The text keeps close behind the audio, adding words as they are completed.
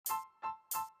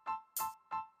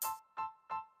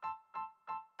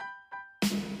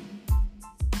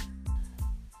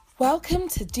Welcome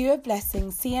to Do a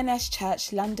Blessing CNS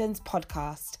Church London's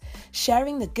podcast,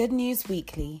 sharing the good news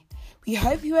weekly. We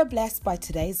hope you are blessed by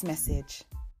today's message.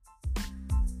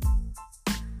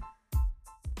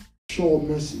 Sure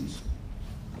mercies.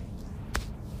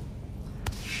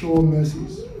 Sure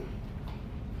mercies.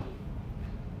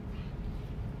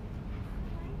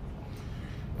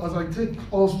 As I take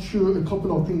us through a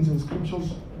couple of things in scriptures,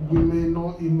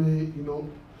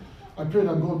 I pray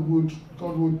that God would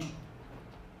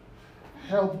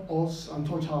help us and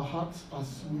touch our hearts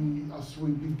as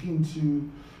we begin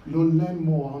to learn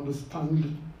more,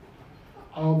 understand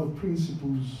how the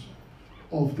principles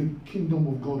of the kingdom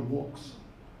of God works.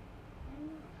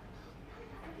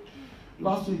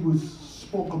 Last week I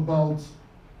spoke about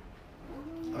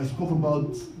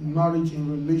marriage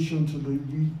in relation to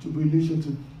relation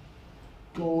to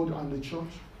God and the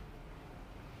church.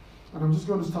 And I'm just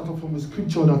going to start off from a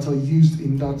scripture that I used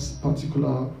in that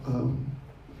particular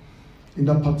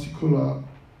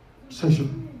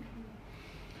session.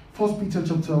 1 Peter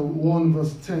chapter 1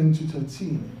 verse 10 to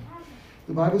 13.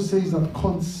 The Bible says that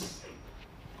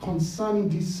concerning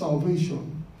this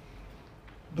salvation,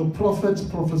 the prophets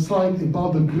prophesied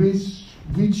about the grace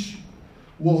which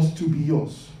was to be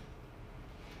yours.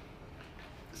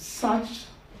 Searched,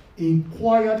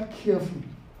 inquired carefully.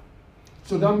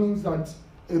 So that means that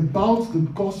about the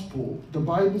gospel, the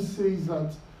Bible says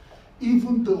that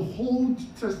even the Old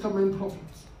Testament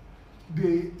prophets,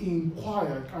 they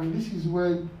inquired, and this is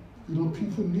where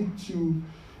people need to.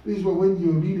 This is where when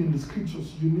you're reading the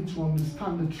scriptures, you need to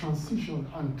understand the transition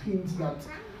and things that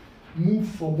move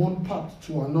from one part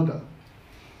to another.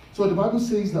 So the Bible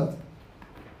says that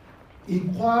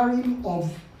inquiring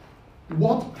of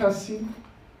what person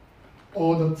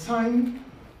or the time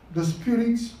the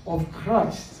Spirit of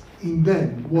Christ in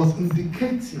them was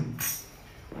indicating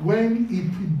when he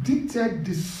predicted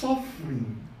the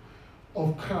suffering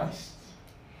of Christ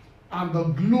and the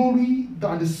glory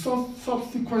and the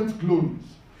subsequent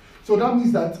glories. So that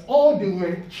means that all they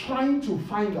were trying to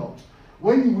find out,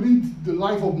 when you read the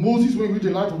life of Moses, when you read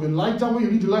the life of Elijah, when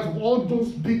you read the life of all those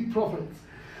big prophets,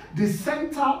 the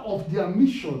center of their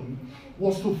mission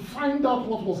was to find out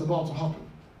what was about to happen.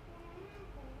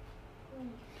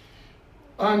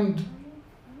 And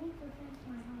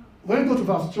when you go to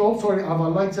verse 12, sorry, I've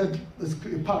highlighted a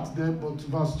part there, but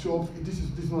verse 12, this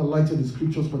is not highlighted in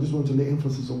scriptures, but I just want to lay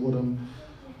emphasis on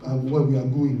where we are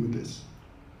going with this.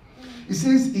 It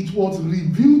says it was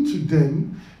revealed to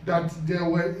them that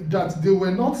they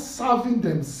were not serving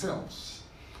themselves,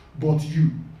 but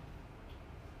you.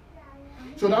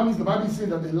 So that means the Bible is saying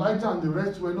that Elijah and the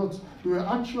rest were not, they were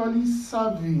actually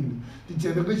serving the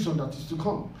generation that is to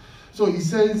come. So he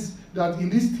says that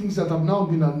in these things that have now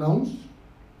been announced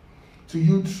to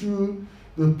you through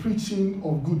the preaching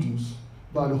of good news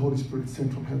by the Holy Spirit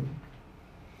sent from heaven.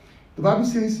 The Bible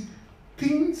says,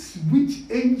 things which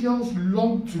angels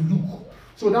long to look.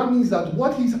 So that means that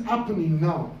what is happening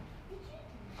now,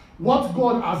 what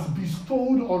God has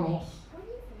bestowed on us,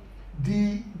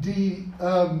 the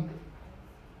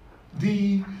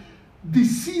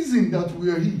season that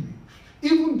we are in,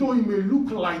 even though it may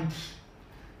look like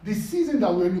the season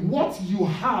that we're in, what you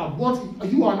have, what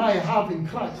you and I have in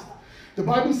Christ, the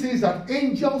Bible says that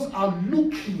angels are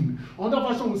looking. Another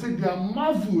version will say they are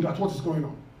marveled at what is going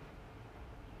on.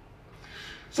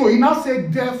 So he now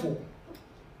said, therefore,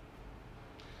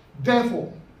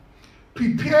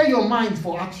 prepare your mind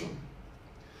for action.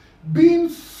 Being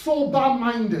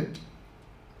sober-minded.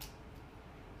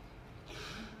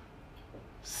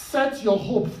 Set your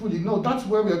hope fully. No, that's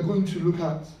where we are going to look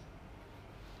at.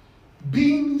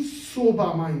 Being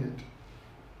sober-minded.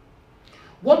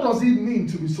 What does it mean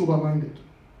to be sober-minded?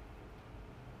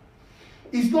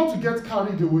 It's not to get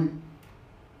carried away.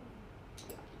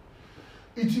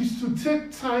 It is to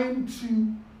take time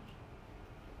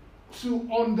to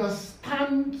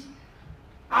understand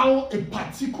how a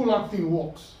particular thing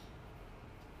works.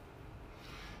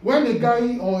 When a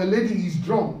guy or a lady is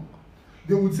drunk,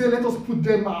 they would say, let us put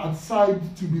them outside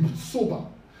to be sober.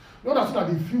 Not so that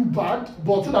they feel bad,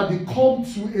 but so that they come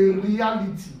to a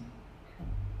reality.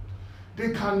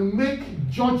 They can make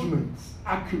judgments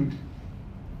accurately.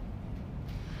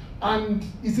 And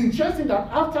it's interesting that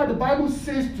after the Bible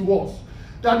says to us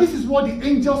that this is what the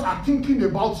angels are thinking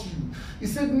about you, he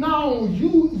said, now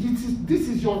this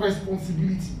is your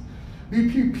responsibility. Be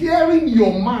preparing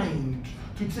your mind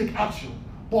to take action,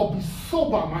 but be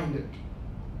sober-minded.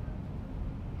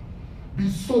 Be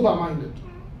sober-minded.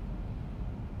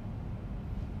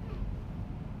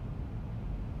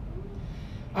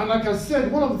 And like I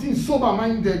said, one of the things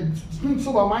being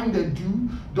sober-minded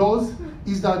does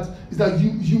is that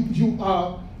you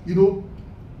are,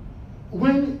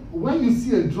 when you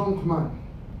see a drunk man,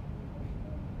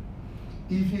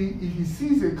 if he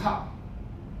sees a car,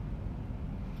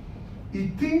 he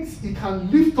thinks he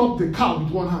can lift up the car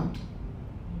with one hand.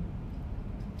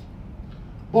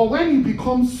 But when he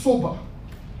becomes sober,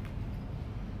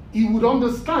 he would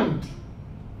understand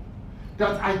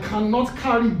that I cannot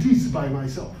carry this by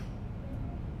myself.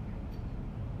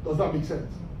 Does that make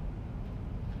sense?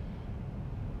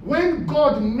 When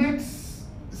God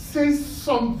says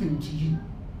something to you,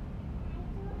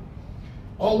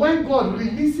 or when God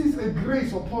releases a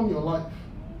grace upon your life,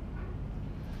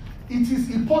 it is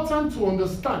important to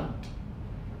understand.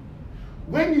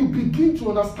 When you begin to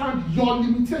understand your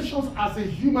limitations as a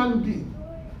human being,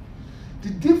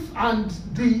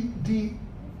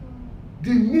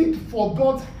 the need for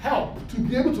God's help to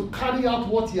be able to carry out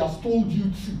what He has told you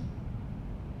to,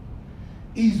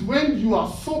 is when you are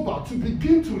sober to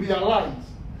begin to realize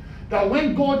that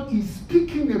when God is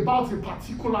speaking about a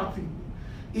particular thing,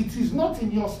 it is not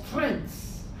in your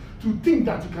strength to think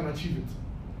that you can achieve it.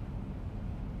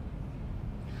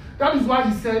 That is why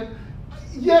He said,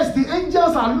 yes, the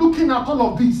angels are looking at all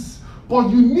of this, but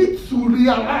you need to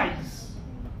realize.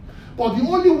 But the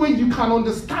only way you can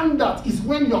understand that is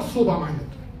when you're sober-minded.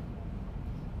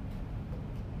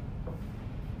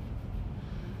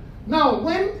 Now,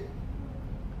 when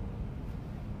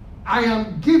I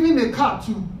am given a car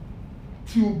to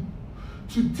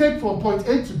take from point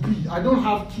A to B, I don't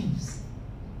have keys,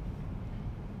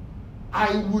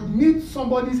 I would need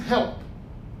somebody's help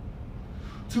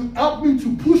to help me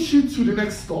to push it to the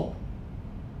next stop.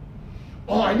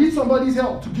 Or I need somebody's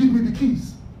help to give me the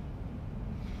keys.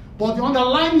 But the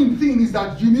underlying thing is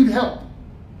that you need help.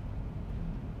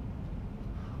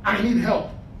 I need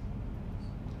help.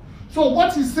 So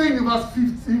what he's saying in verse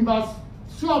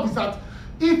 12 is that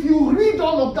if you read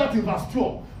all of that in verse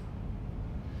 12,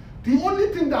 the only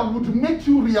thing that would make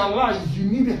you realize you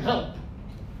need help,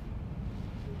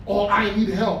 or I need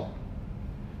help,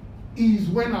 is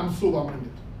when I'm sober-minded.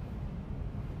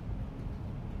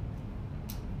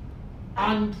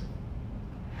 And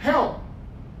help,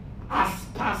 as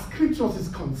per scriptures is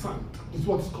concerned, is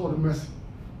what is called mercy.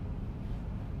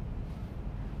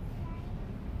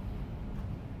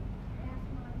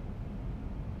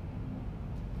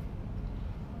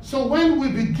 So when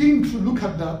we begin to look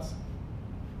at that,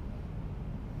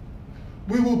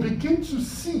 we will begin to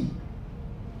see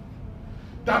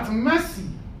that mercy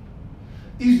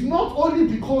is not only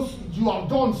because you have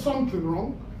done something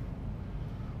wrong,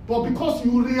 but because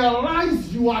you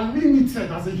realize you are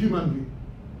limited as a human being.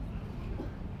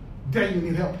 Then you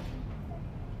need help.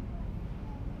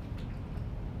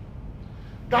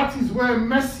 That is where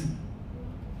mercy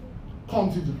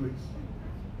comes into place.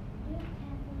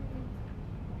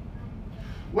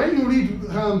 When you read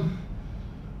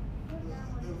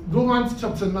Romans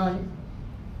chapter 9,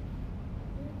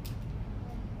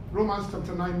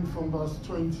 from verse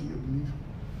 20, I believe,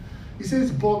 it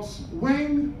says, but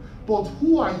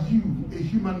who are you, a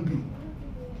human being,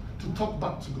 to talk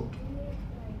back to God?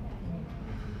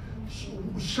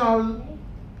 Shall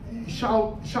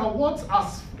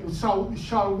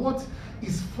what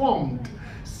is formed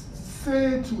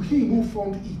say to him who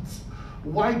formed it,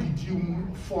 why did you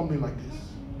form me like this?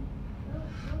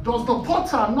 Does the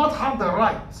potter not have the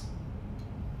right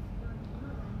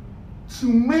to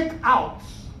make out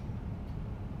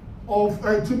of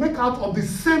the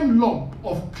same lump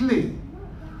of clay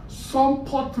some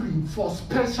pottery for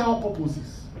special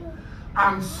purposes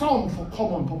and some for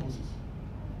common purposes?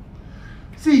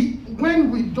 See,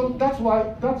 when we don't, that's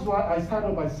why I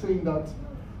started by saying that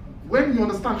when you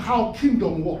understand how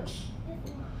kingdom works,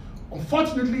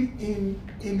 unfortunately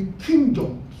in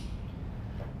kingdoms,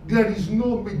 there is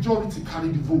no majority carry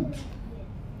the vote.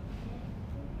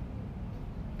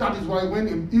 That is why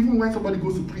even when somebody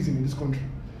goes to prison in this country,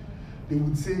 they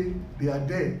would say they are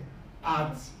there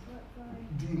at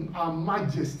Our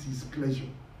Majesty's pleasure.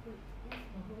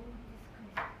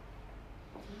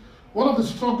 One of the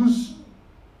struggles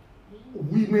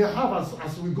we may have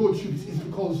as we go through this is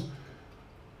because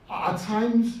at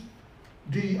times,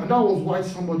 and that was why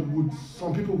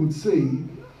some people would say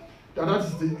that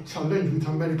is the challenge with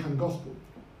American gospel.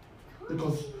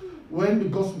 Because when the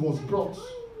gospel was brought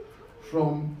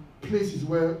from places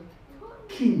where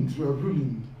kings were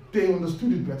ruling, they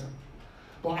understood it better.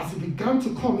 But as it began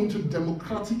to come into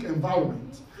democratic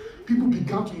environment, people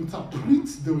began to interpret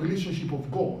the relationship of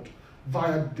God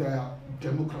via their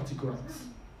democratic rights.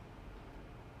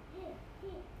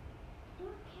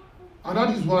 And that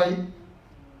is why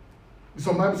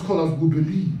some Bible scholars will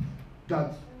believe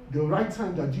that the right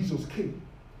time that Jesus came,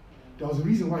 there was a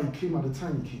reason why he came at the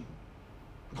time he came.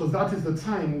 Because that is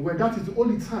the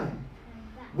only time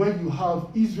when you have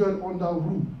Israel under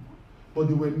rule, but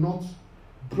they were not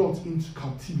brought into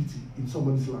captivity in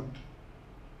somebody's land.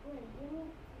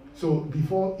 So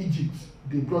before Egypt,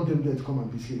 they brought them there to come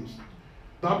and be slaves.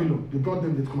 Babylon, they brought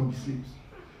them there to come and be slaves.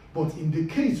 But in the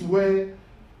case where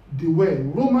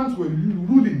Romans were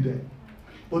ruling them,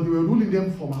 but they were ruling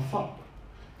them from afar.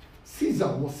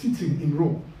 Caesar was sitting in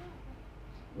Rome.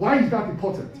 Why is that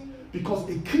important? Because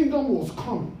a kingdom was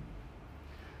coming,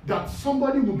 that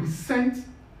somebody will be sent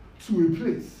to a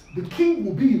place. The king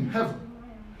will be in heaven,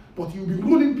 but he will be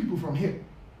ruling people from here.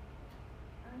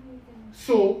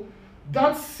 So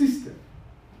that system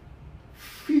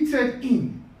fitted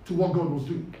in to what God was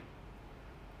doing.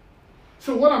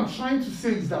 So what I'm trying to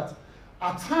say is that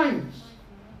at times,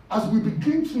 as we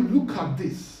begin to look at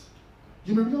this,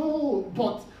 you may be, oh,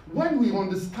 but when we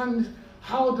understand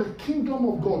how the kingdom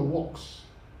of God works,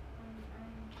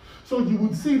 so you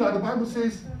would see that the Bible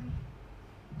says,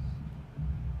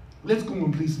 let's go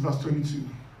on please, verse 22.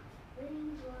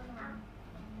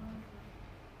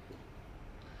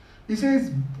 It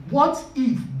says, what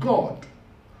if God,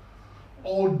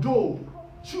 although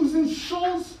choosing to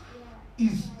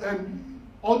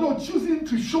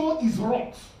show his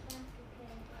wrath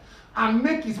and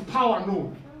make his power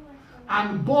known,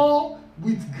 and bore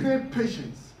with great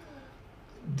patience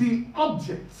the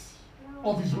objects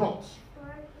of his wrath,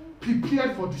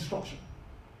 prepared for destruction.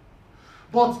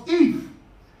 But if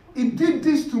he did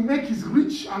this to make his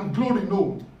rich and glory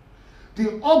known,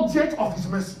 the object of his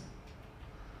mercy,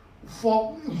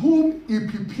 for whom he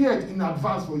prepared in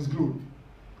advance for his glory.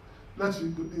 Let's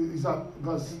read, is that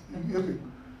verse? Okay.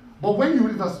 But when you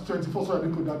read verse 24, so I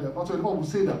didn't put that there, verse 24 will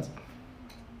say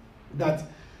that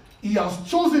he has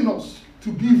chosen us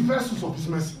to be vessels of his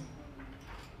mercy.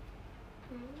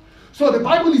 So the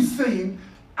Bible is saying,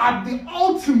 at the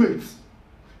ultimate,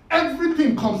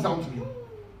 everything comes down to him.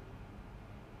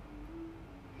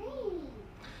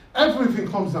 Everything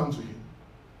comes down to him.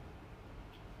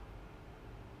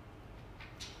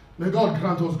 May God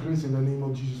grant us grace in the name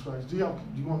of Jesus Christ. Do you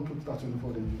want to put that in the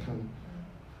folder? You can.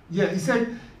 Yeah, he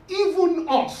said, even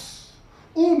us,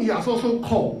 whom he has also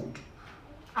called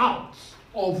out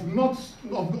of not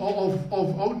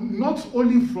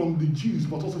only from the Jews,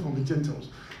 but also from the Gentiles.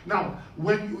 Now,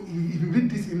 if you read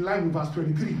this in line with verse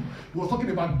 23, he was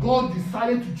talking about God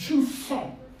decided to choose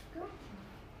some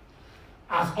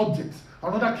as objects.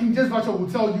 Another King James Version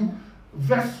will tell you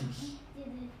vessels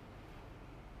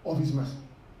of his mercy.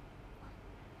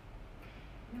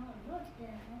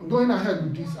 Going ahead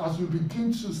with this, as we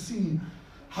begin to see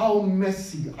how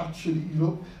mercy actually,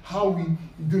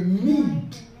 the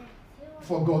need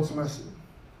for God's mercy.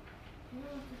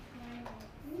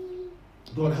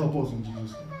 God help us in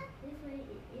Jesus' name.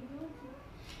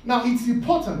 Now, it's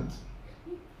important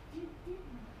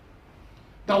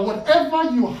that whatever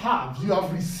you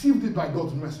have received it by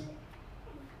God's mercy.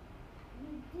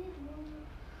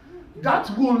 That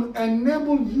will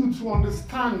enable you to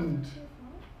understand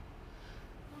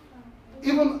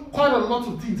even quite a lot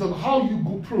of things on how you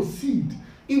go proceed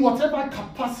in whatever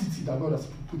capacity that God has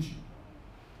put you.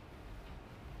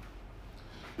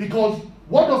 Because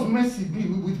what does mercy be?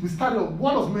 We started off,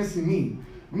 what does mercy mean?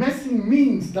 Mercy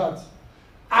means that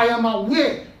I am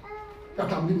aware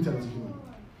that I'm limited as a human.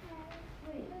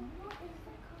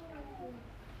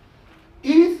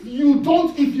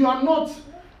 If you are not,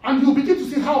 and you begin to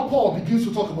see how Paul begins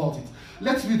to talk about it.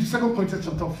 Let's read 2 Corinthians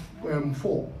chapter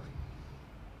 4.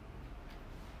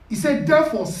 He said,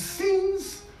 therefore,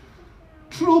 since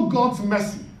through God's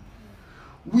mercy,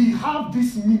 we have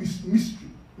this ministry,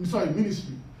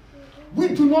 we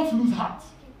do not lose heart.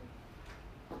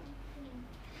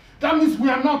 That means we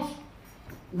are not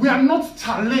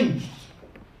challenged,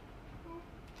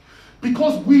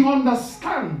 because we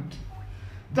understand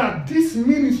that this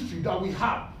ministry that we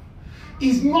have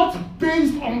is not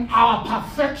based on our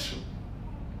perfection.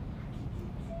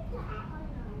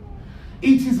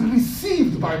 It is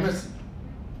received by mercy.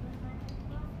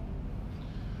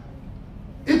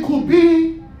 It could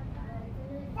be,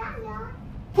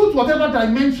 put whatever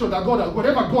dimension that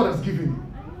whatever God has given you.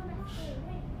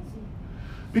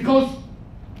 Because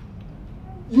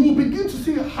you will begin to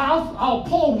see how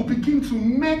Paul will begin to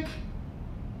make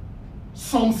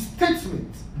some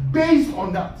statements based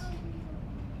on that.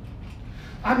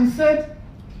 And he said,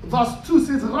 verse 2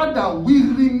 says, rather we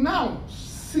renounce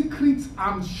secret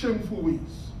and shameful ways.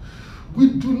 We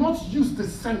do not use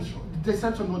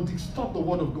deception or distort the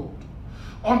word of God.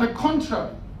 On the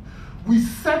contrary, we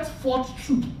set forth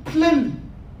truth plainly.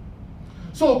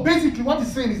 So basically what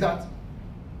he's saying is that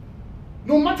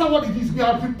no matter what it is, we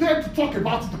are prepared to talk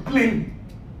about it plainly.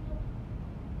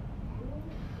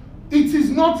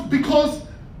 not because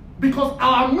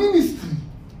our ministry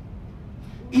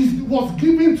was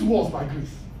given to us by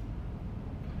grace.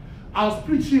 I was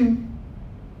preaching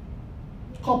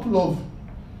a couple of,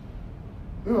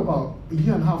 maybe about a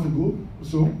year and a half ago or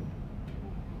so.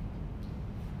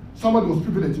 Somebody was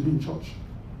privileged to be in church.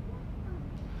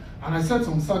 And I said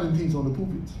some certain things on the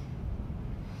pulpit.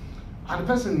 And the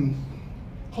person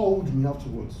called me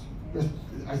afterwards.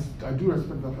 I do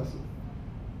respect that person.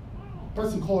 The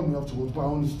person called me afterwards, but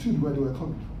I understood where they were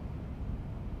coming from.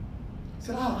 He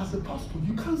said, as a pastor,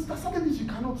 you can't, there's certain things you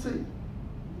cannot say.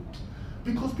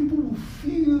 Because people will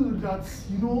feel that,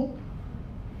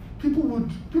 people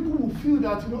will feel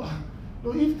that,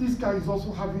 if this guy is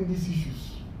also having these issues,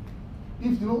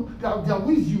 if, there are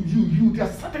ways there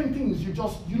are certain things you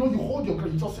just, you hold your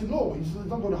ground, you just say, no, it's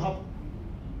not going to happen.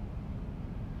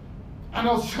 And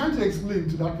I was trying to explain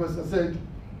to that person, I said,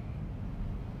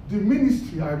 the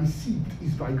ministry I received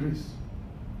is by grace.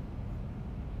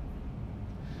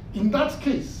 In that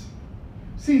case,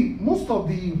 see, most of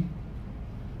the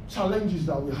challenges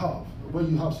that we have, when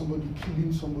you have somebody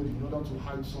killing somebody in order to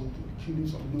hide something, killing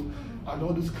somebody, and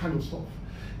all this kind of stuff,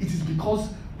 it is because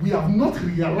we have not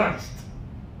realized,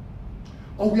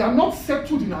 or we are not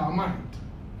settled in our mind,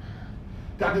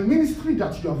 that the ministry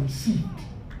that you have received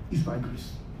is by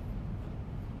grace.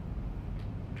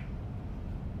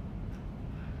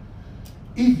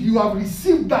 If you have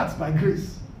received that by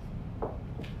grace,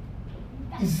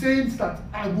 he says that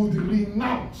I would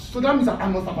renounce. So that means that I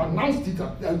must have announced it.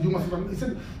 You must have. He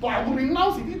said, but I will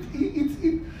renounce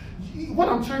it. What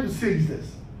I'm trying to say is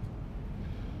this: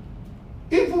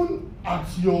 even at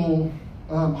your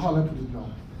how do I put it now?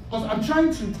 Because I'm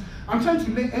trying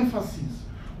to lay emphasis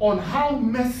on how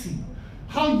messy,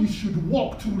 how you should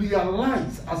walk to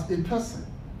realize as a person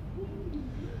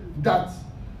that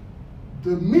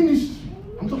the ministry.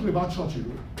 I'm talking about church,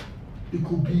 It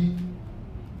could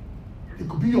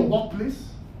be your workplace.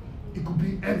 It could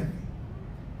be anything.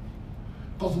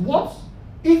 Because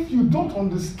if you don't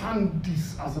understand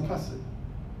this as a person,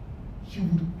 you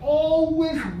would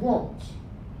always want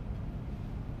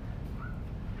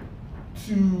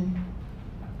to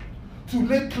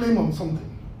lay claim on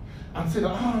something and say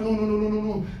that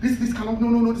no, this cannot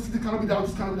be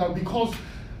that, because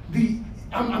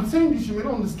I'm saying this, you may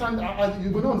not understand, you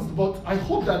may not understand, but I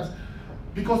hope that,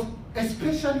 because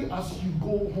especially as you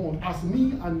go on, as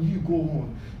me and you go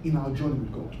on in our journey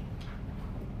with God,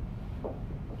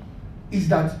 is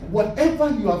that whatever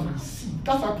you have received,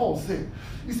 that's what Paul said.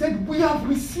 He said, we have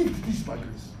received this by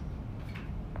grace.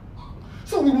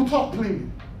 So we will talk plainly.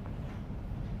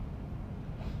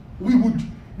 We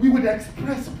would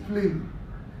express plainly.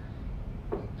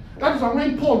 That is why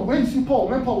when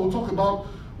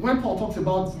Paul talks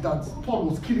about that Paul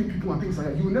was killing people and things like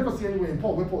that, you will never see anywhere in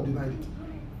Paul where Paul denied it.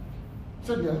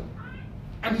 Said there.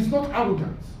 And it's not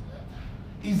arrogance.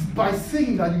 It's by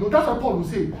saying that, that's what Paul will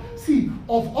say. See,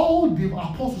 of all the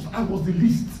apostles, I was the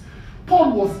least.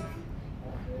 Paul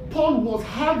was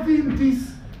having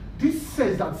this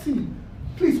says that, see,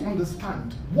 please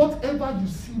understand, whatever you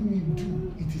see me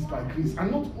do, it is by grace. And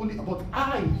not only, but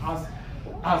I,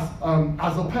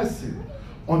 as a person,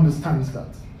 understands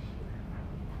that.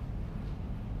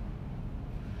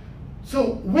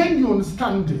 So when you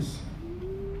understand this,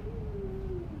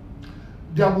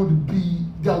 there will be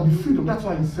freedom. That's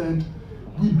why he said,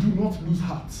 we do not lose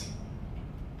heart.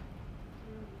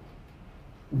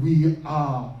 We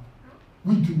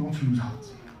do not lose heart.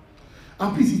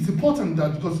 And please, it's important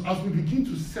that, because as we begin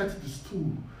to set the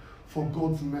stool for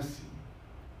God's mercy,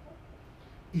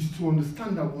 is to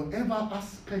understand that whatever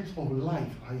aspect of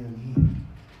life I am in,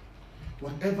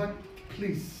 whatever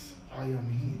place I am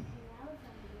in,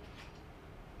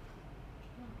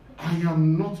 I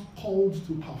am not called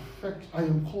to perfect. I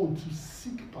am called to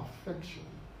seek perfection.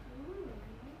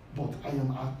 But I am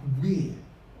aware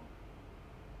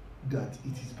that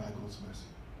it is by God's mercy.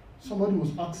 Somebody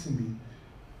was asking me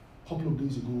a couple of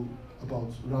days ago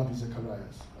about Rabbi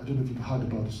Zacharias. I don't know if you've heard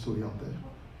about the story out there.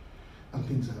 And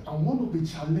things like that. And one of the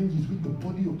challenges which the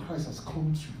body of Christ has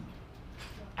come to,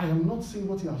 I am not saying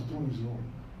what he has done is wrong.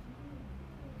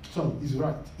 Sorry, is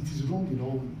right. It is wrong in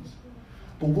all ways.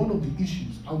 But one of the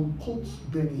issues, I will quote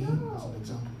Benny Hinn as an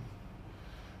example.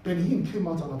 Benny Hinn came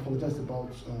out and apologized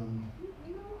about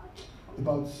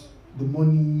the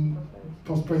money,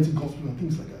 prosperity gospel and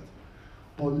things like that.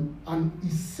 And he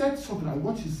said something, I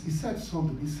watched this, he said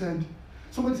something,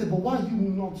 somebody said, but why are you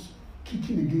not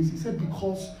kicking against? He said,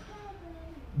 because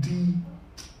the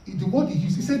word he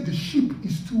used, he said the ship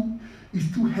is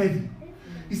too heavy.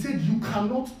 He said you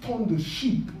cannot turn the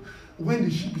ship when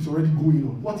the ship is already going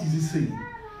on. What is he saying?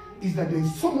 Is that there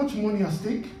is so much money at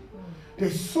stake,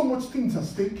 There's so much things at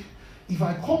stake. If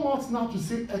I come out now to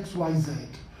say X, Y, Z,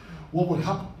 what would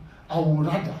happen? I would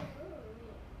rather.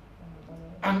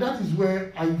 And that is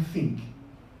where I think,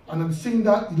 and I'm saying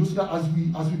that, so that as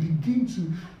we begin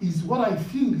to, is what I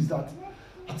feel is that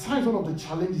at times one of the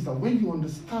challenges that when you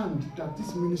understand that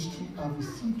this ministry, I've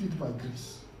received it by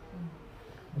grace,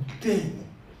 then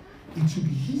it will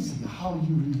be easy how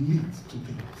you relate to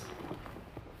things.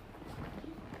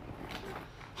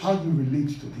 How you relate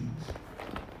to things.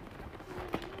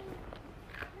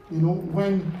 You know,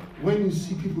 when you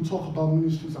see people talk about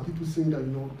ministries and people saying that, you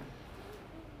know,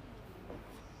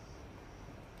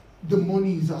 the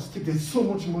money is at stake, there's so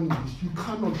much money, you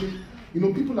cannot get, you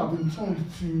know, people have been told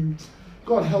to,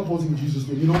 God help us in Jesus'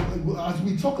 name. You know, as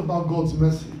we talk about God's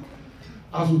mercy,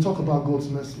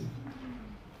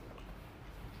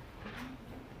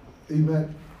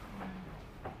 amen.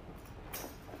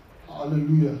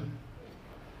 Hallelujah.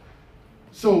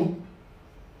 So,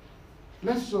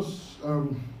 let's just,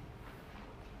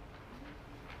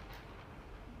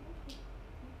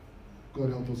 God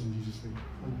help us in Jesus' name.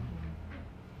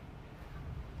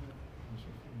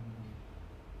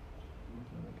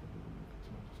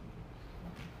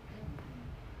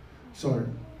 Sorry.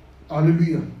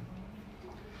 Hallelujah.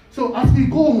 So as we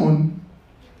go on,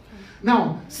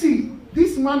 now, see,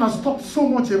 this man has talked so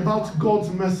much about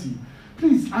God's mercy.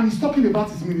 Please, and he's talking about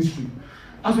his ministry.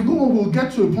 As we go on, we'll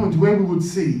get to a point where we would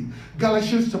say,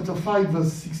 Galatians chapter 5,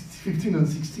 verse 15 and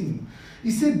 16. He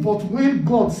said, but when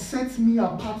God set me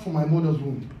apart from my mother's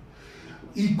womb,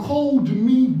 he called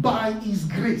me by his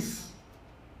grace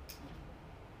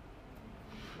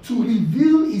to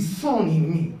reveal his son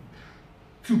in me,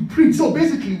 to preach. So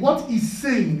basically what he's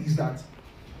saying is that,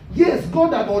 yes,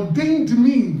 God had ordained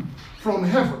me from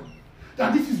heaven,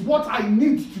 that this is what I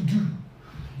need to do.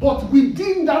 But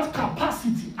within that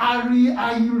capacity, I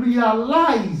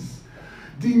realize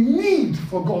the need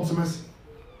for God's mercy.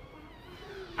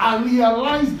 I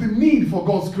realize the need for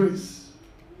God's grace.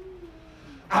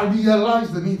 I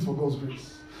realize the need for God's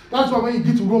grace. That's why when you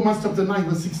get to Romans chapter 9,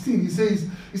 verse 16, he says,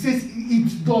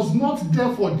 it does not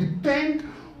therefore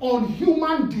depend on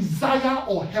human desire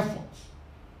or effort,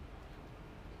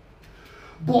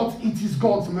 but it is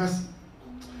God's mercy.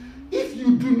 If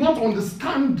you do not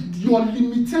understand your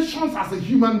limitations as a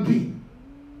human being,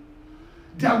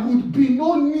 there would be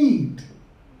no need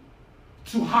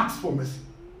to ask for mercy.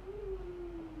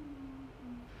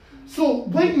 So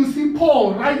when you see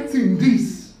Paul writing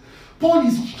this, Paul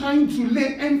is trying to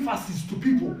lay emphasis to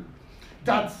people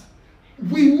that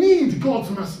we need God's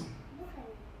mercy.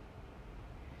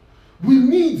 We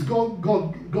need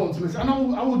God's mercy. And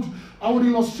I would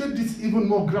illustrate this even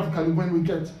more graphically when we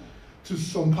get to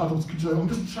some part of scripture. I'm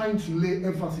just trying to lay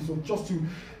emphasis on just to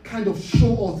kind of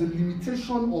show us the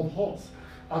limitation of us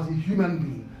as a human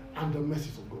being and the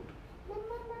mercies of God.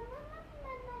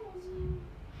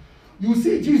 You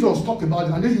see Jesus talk about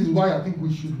it, and this is why I think we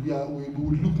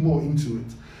would look more into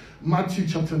it. Matthew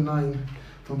chapter 9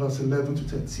 from verse 11 to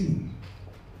 13.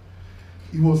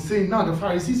 He was saying, now the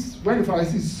Pharisees, when the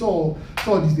Pharisees saw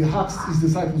this, they asked his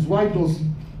disciples, why does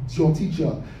your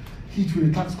teacher eat with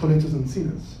the tax collectors and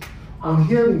sinners? On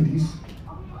hearing this,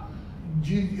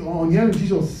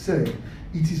 Jesus said,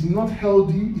 it is not the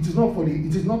healthy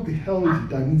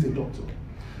that needs a doctor,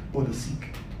 but the sick.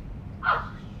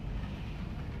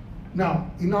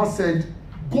 Now, he now said,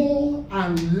 go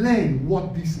and learn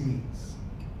what this means.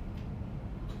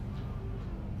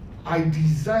 I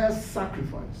desire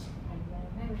sacrifice.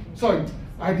 Sorry,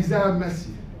 I desire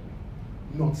mercy,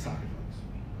 not sacrifice.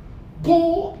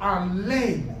 Go and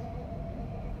learn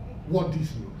what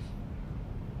this means.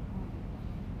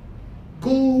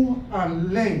 Go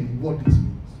and learn what this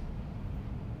means.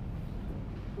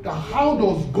 That how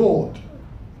does God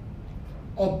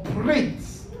operate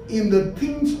in the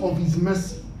things of his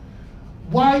mercy?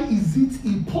 Why is it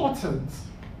important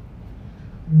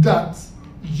that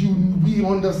we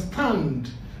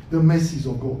understand the mercies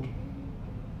of God?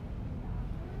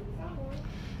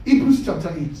 Hebrews chapter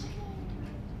 8.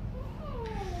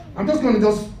 I'm just going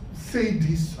to say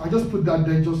this. I just put that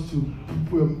there just to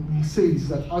say this,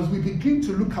 that as we begin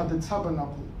to look at the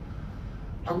tabernacle,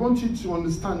 I want you to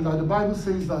understand that the Bible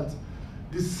says that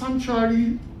the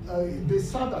sanctuary, they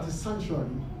served at a sanctuary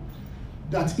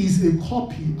that is a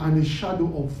copy and a shadow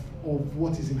of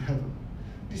what is in heaven.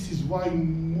 This is why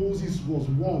Moses was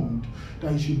warned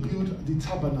that he should build the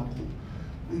tabernacle.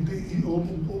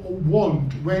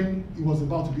 Warned when he was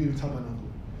about to build the tabernacle.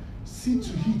 See to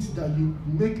it that you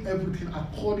make everything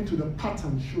according to the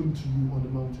pattern shown to you on the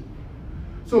mountain.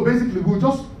 So basically, we'll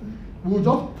just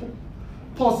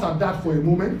pause at that for a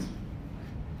moment.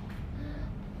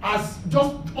 as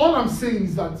just all I'm saying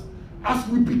is that as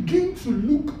we begin to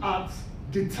look at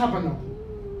the tabernacle,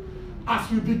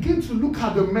 as we begin to look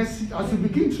at the message, as we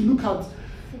begin to look at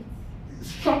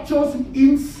structures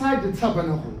inside the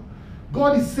tabernacle,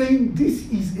 God is saying this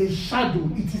is a shadow,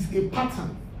 it is a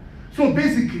pattern. So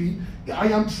basically, I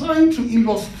am trying to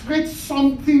illustrate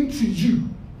something to you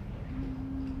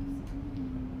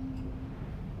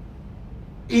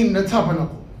in the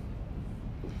tabernacle.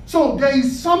 So there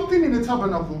is something in the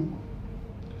tabernacle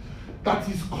that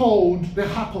is called the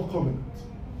Ark of Covenant.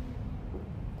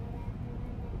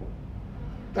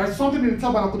 There is something in the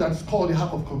tabernacle that is called the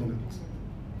Ark of Covenant.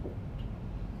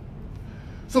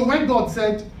 So when God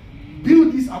said,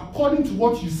 build this according to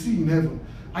what you see in heaven,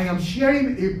 I am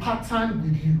sharing a pattern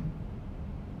with you.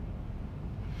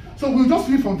 So we'll just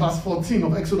read from verse 14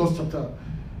 of Exodus chapter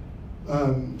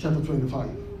 25.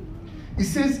 It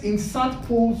says, insert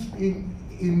poles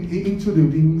into the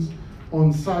rings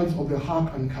on sides of the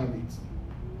ark and carry it.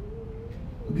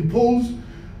 The poles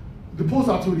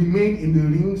are to remain in the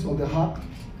rings of the ark.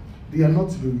 They are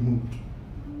not to be removed.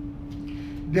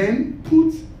 Then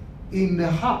put in the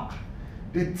ark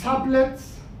the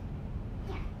tablets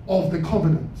of the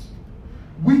covenant,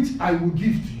 which I will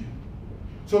give to you.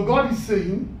 So God is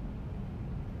saying,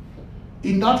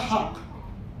 in that ark,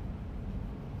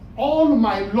 all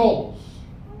my laws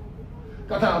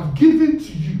that I have given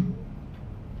to you,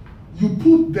 you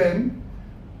put them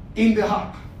in the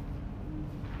ark.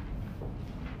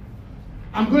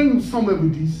 I'm going somewhere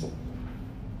with this.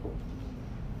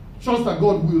 Trust that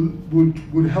God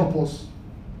would help us.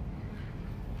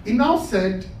 He now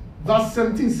said, verse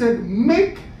 17 said,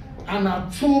 make an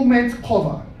atonement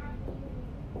cover.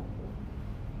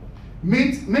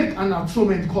 Make an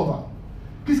atonement cover.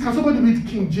 Please, can somebody read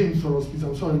King James for us, please?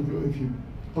 I'm sorry if you,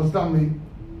 because that may.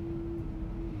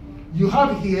 You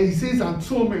have here, it says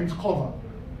atonement cover.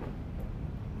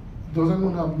 Does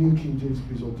anyone have New King James,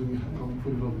 please, or do we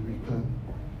put it on the big pen?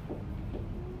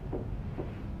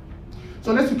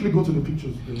 So let's quickly go to the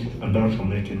pictures. And thou shalt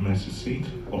make a mercy seat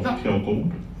of pure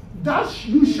gold.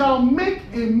 You shall make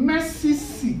a mercy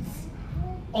seat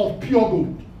of pure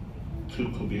gold. 2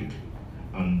 cubit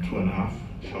and 2.5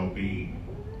 shall be.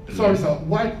 Sorry, sir.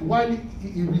 While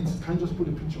he reads, can you just put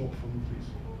the picture up for me, please?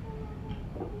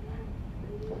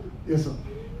 Yes, sir.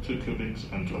 2 cubits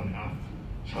and 2.5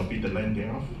 shall be the length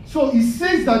thereof. So he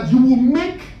says that you will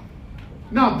make.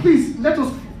 Now, please let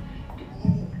us,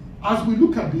 as we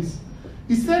look at this,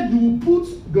 he said you will put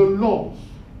the laws,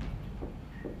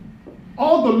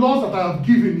 all the laws that I have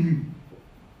given you,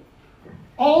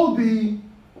 all the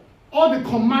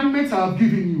commandments I have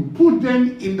given you, put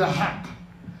them in the ark.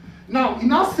 Now, he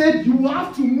now said you will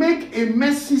have to make a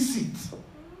mercy seat.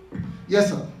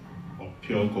 Yes, sir. Of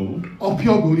pure gold. Of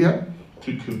pure gold, yeah.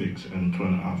 2 cubits and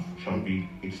 2.5 shall be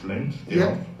its length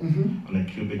thereof, yeah. Mm-hmm. and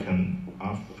 1.5 cubits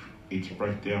its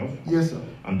breadth thereof. Yes, sir.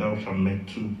 And thou shalt make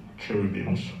 2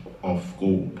 cherubims of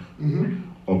gold, mm-hmm.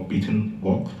 of beaten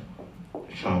work,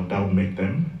 shalt thou make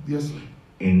them. Yes, sir.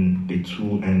 In the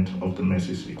 2 ends of the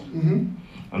mercy seat. Mm-hmm.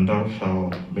 And thou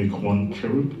shalt make 1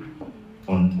 cherub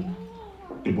on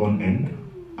the one end,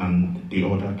 and the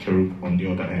other cherub on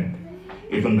the other end.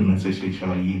 Even the mercy seat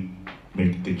shall ye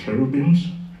make the cherubims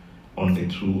on the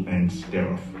 2 ends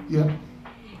thereof. Yeah.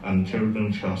 And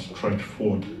cherubim shall stretch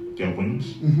forth their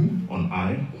wings mm-hmm. on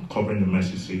high, covering the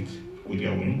mercy seat with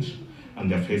their wings, and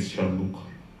their face shall look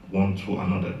one to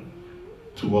another.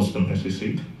 Towards the mercy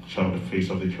seat shall the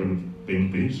face of the cherubim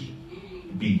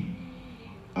be.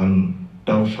 And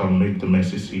thou shalt make the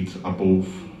mercy seat above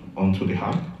unto the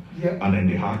ark, yeah. And in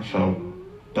the ark shalt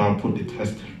thou put the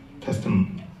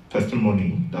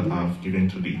testimony that I have given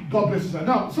to thee. God bless you, sir.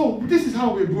 Now, so this is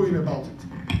how we're going about it.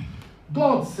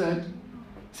 God said,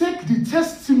 take the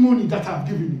testimony that I've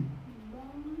given you,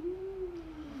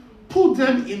 put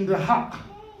them in the ark.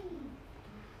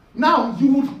 Now, you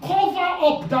would cover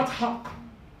up that ark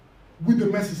with the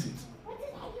mercy seat.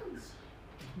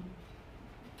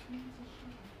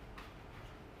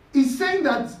 He's saying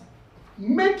that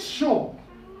make sure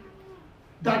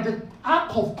that the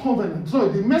Ark of Covenant,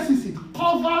 the mercy seat,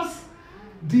 covers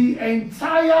the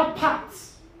entire part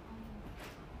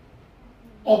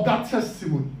of that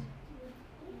testimony.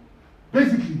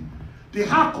 Basically, the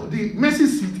mercy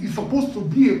seat is supposed to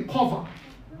be a cover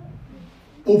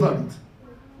over it.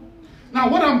 Now,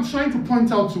 what I'm trying to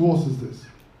point out to us is this.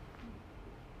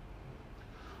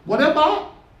 Whatever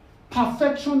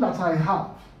perfection that I have,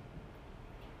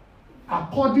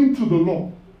 according to the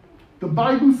law, the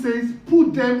Bible says,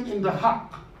 put them in the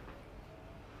ark.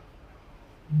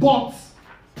 But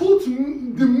put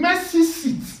the mercy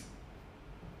seat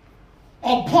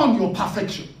upon your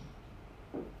perfection.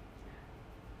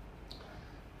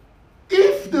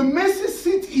 if the mercy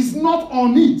seat is not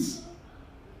on it,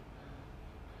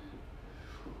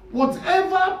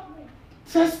 whatever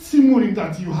testimony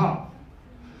that you have,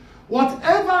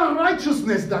 whatever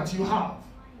righteousness that you have,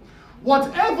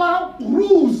 whatever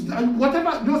rules, and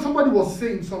whatever, somebody was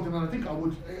saying something, and I think I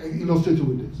would illustrate it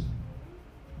with this.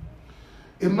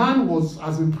 A man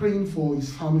has been praying for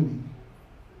his family.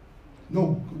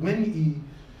 No, when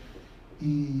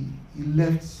he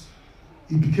left,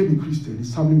 he became a Christian.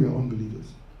 His family were unbelievers.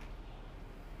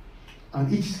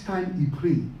 And each time he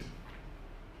prayed,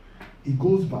 he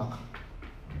goes back,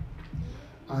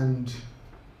 and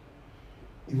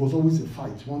it was always a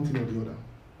fight, one thing or the other.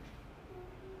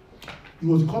 It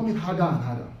was becoming harder and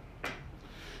harder.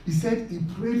 He said he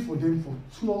prayed for them for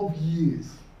 12 years.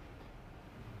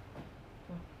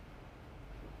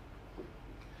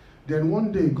 Then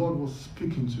one day God was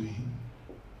speaking to him.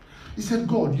 He said,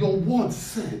 God, your word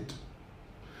said,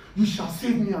 you shall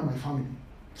save me and my family.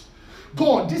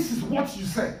 God, this is what you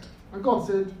said. And God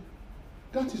said,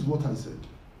 that is what I said.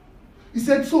 He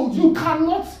said, so you are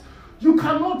God, you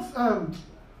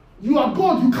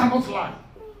cannot lie.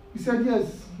 He said, yes,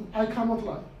 I cannot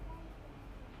lie.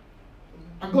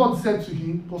 And God said to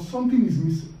him, but something is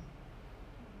missing.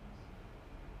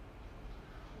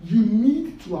 You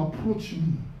need to approach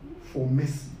me for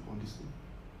mercy on this thing.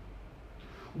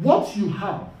 What you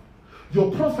have,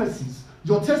 your prophecies,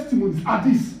 your testimonies are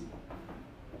this.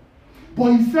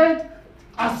 But he said,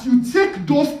 as you take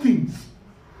those things,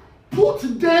 put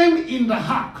them in the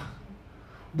ark,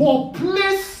 but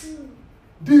place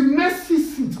the mercy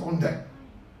seat on them.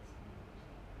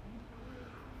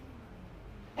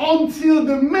 Until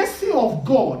the mercy of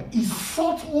God is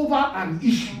sought over an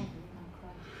issue,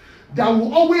 there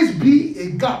will always be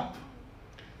a gap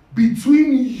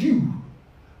between you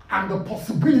and the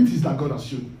possibilities that God has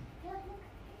shown you.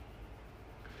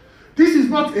 This is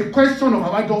not a question of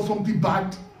have I done something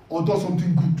bad or done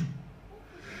something good.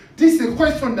 This is a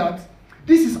question that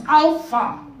this is how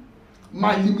far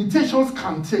my limitations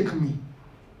can take me.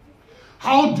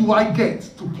 How do I get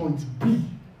to point B?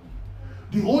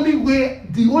 The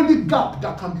only gap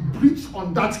that can be breached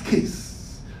on that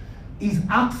case is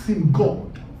asking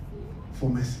God for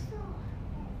mercy.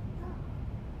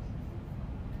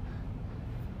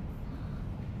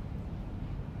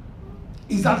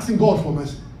 Is asking God for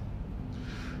mercy.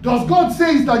 Does God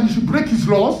say that you should break his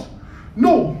laws?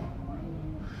 No.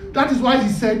 That is why he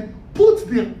said, put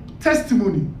the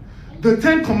testimony, the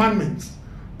 10 commandments,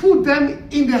 put them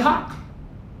in the ark.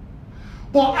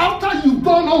 But after you've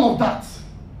done all of that,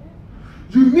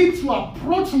 you need to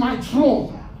approach my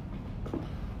throne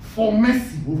for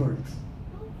mercy over it.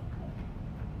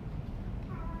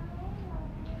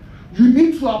 You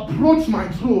need to approach my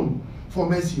throne for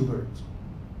mercy over it.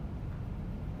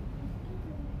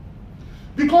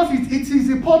 Because it is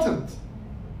important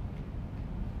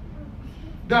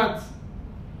that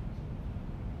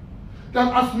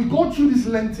as we go through this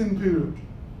Lenten period,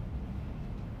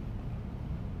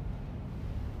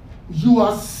 you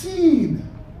are seeing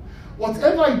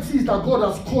whatever it is that God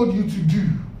has called you to do.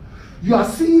 You are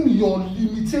seeing your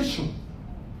limitation,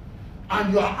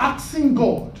 and you are asking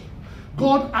God,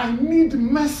 God, I need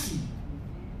mercy.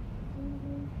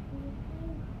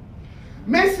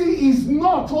 Mercy is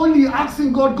not only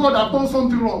asking God, God, I've done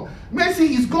something wrong.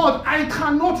 Mercy is, God, I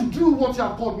cannot do what you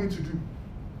have called me to do.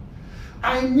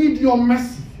 I need your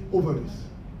mercy over this.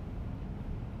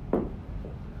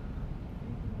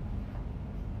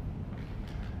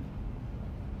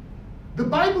 The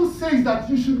Bible says that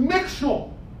you should make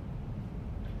sure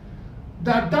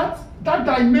that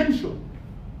dimension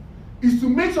is to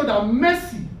make sure that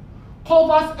mercy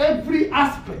covers every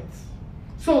aspect.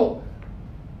 So,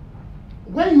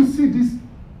 when you see this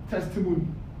testimony,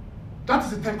 that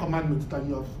is the 10 commandments that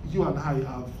you and I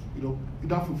have,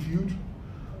 either fulfilled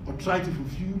or tried to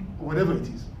fulfill or whatever it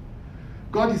is.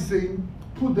 God is saying,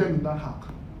 put them in that ark.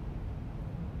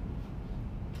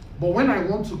 But when I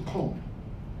want to come,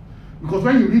 because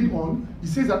when you read on, he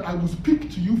says that I will speak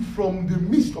to you from the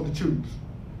midst of the cherubs.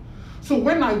 So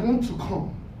when I want to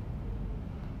come,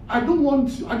 I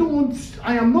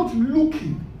am not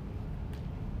looking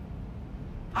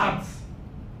at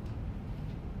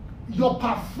your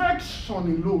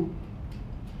perfection alone.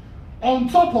 On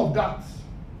top of that,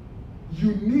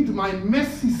 you need my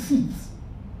mercy seat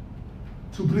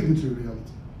to bring it to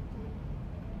reality.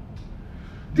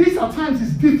 This at times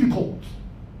is difficult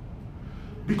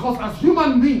because as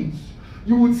human beings,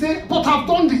 you would say, but I've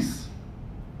done this,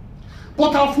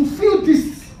 but I've fulfilled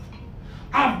this,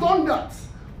 I've done that.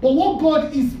 But what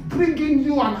God is bringing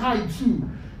you and I to,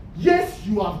 yes,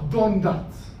 you have done that,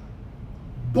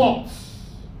 but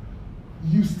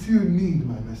you still need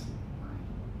my mercy.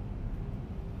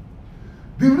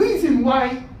 The reason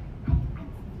why,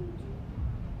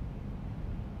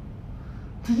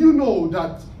 do you know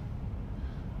that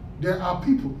there are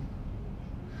people,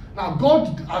 now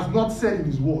God has not said in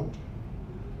his word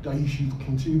that you should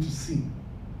continue to sin,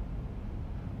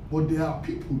 but there are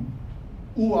people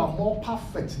who are more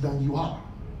perfect than you are,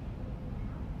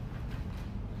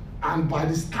 and by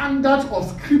the standard of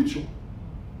scripture,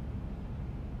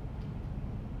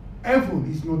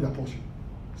 heaven is not their portion.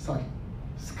 Sorry,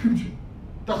 scripture.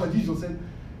 That's what Jesus said.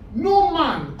 No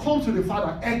man comes to the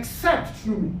Father except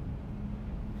through me.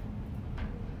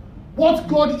 What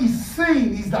God is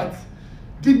saying is that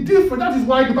the difference, that is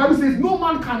why the Bible says no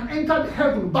man can enter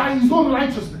heaven by his own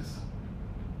righteousness.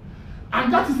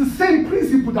 And that is the same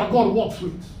principle that God works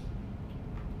with.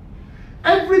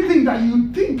 Everything that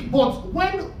you think, but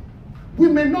when we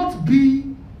may not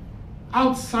be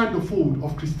outside the fold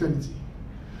of Christianity,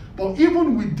 but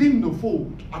even within the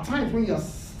fold, at times when you are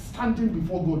standing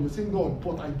before God, you're saying, God,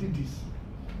 but I did this.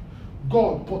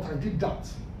 God, but I did that.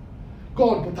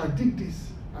 God, but I did this.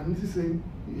 And he's saying,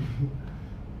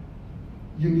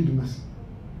 you need mercy.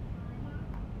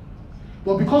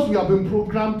 But because we have been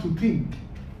programmed to think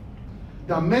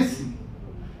that mercy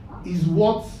is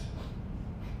what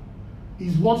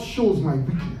shows my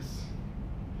weakness,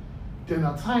 then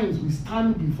at times we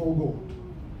stand before God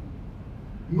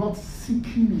not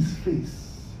seeking his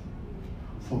face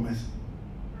for mercy.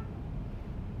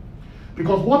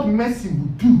 Because what mercy will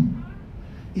do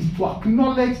is to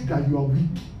acknowledge that you are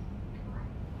weak.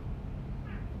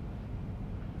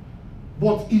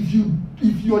 But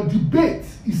if your debate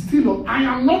is still on, I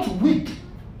am not weak,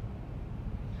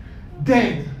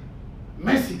 then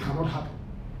mercy cannot happen.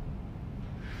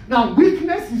 Now,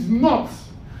 weakness is not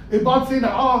about saying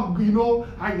that, oh, you know,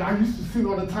 I used to sin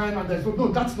all the time and there's no,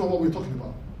 that's not what we're talking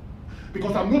about.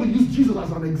 Because I'm going to use Jesus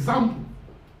as an example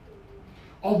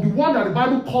of the one that the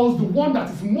Bible calls the one that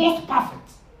is most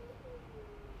perfect.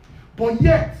 But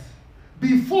yet,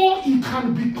 before he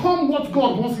can become what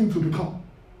God wants him to become,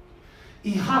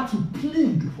 he had to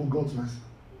plead for God's mercy.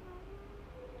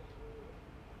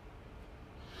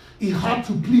 He had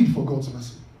to plead for God's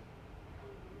mercy.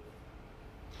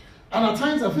 And at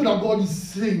times I feel that God is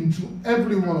saying to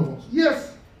every one of us,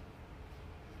 yes,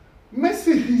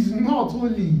 mercy is not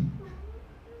only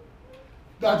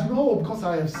that, you know, because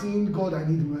I have sinned, God, I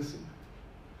need mercy.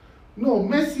 No,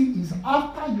 mercy is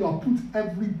after you have put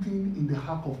everything in the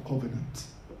Ark of Covenant.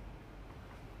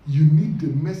 You need the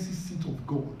mercy seat of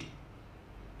God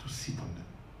to sit on them.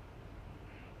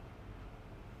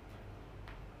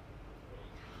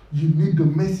 You need the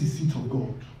mercy seat of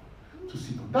God to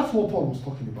sit on. That's what Paul was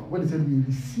talking about when he said we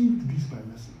received this by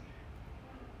mercy.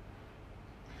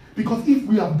 Because if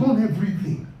we have done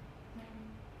everything,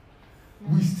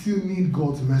 we still need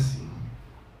God's mercy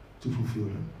to fulfill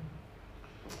them.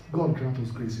 God grant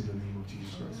us grace in the name of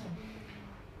Jesus Christ.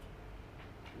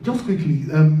 Just quickly,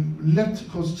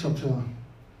 Leviticus chapter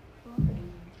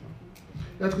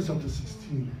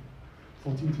 16,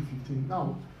 14 to 15.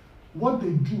 Now, what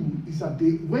they do is that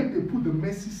when they put the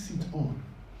mercy seat on,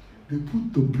 they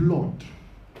put the blood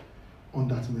on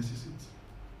that mercy seat.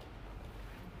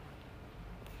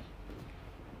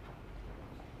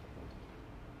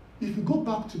 If you go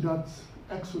back to that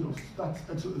Exodus, like,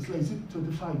 is it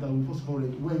 25 that we first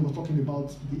read, where he was talking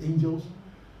about the angels,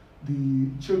 the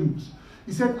cherubs.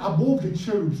 He said above the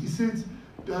cherubs, he said,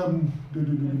 I'm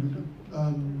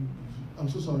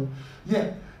so sorry.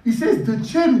 Yeah, he says the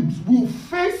cherubs will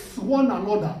face one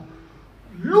another,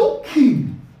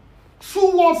 looking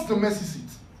towards the mercy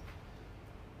seat.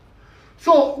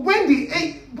 So when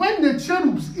the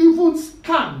cherubs even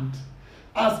stand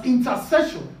as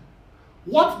intercession,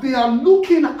 what they are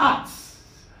looking at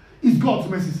is God's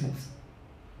mercy seat.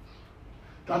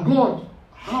 That God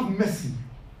have mercy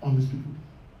on these people.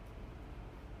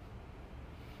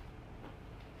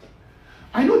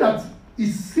 I know that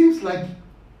it seems like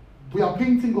we are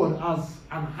painting God as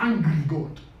an angry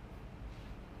God.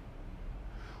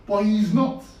 But he is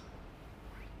not.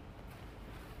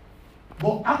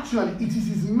 But actually, it is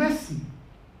his mercy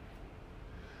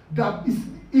that is,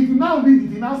 if you now read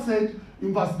it, he now said,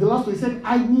 in verse the last one, he said,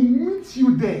 I will meet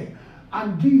you there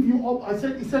and give you up.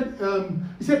 He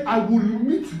said, I will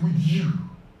meet with you.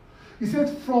 He said,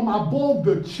 from above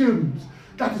the cherubs,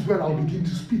 that is where I'll begin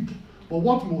to speak. But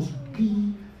what must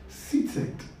be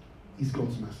seated is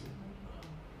God's mercy.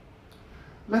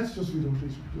 Let's just read on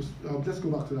Facebook. Let's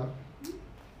go back to that.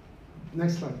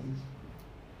 Next slide, please.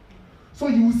 So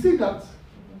you will see that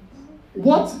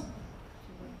what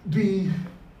the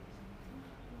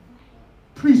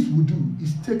priest will do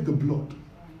is take the blood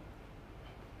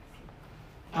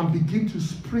and begin to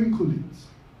sprinkle it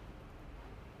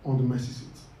on the mercy seat.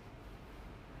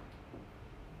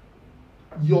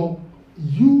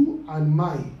 You and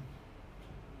my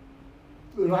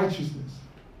righteousness,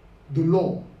 the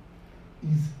law,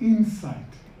 is inside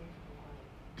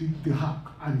the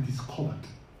ark and it is covered.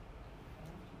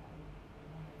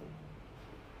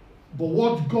 But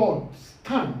what God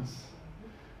stands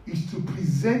is to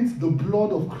present the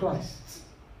blood of Christ,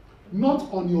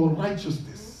 not on your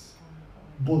righteousness,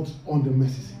 but on the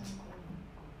mercy seat.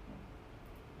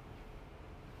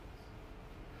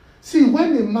 See,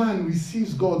 when a man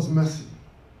receives God's mercy,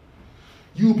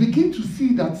 you begin to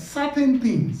see that certain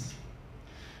things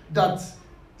that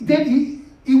then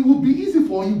it will be easy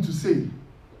for him to say,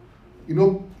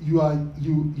 you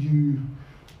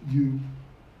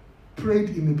prayed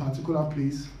in a particular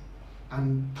place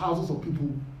and thousands of people,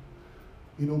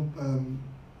 who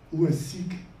were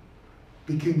sick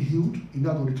became healed in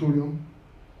that auditorium.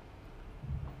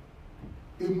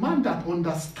 A man that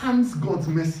understands God's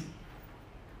mercy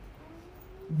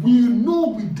will know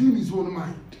within his own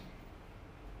mind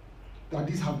that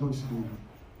this has nothing to do with me.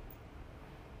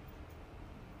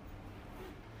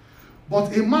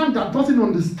 But a man that doesn't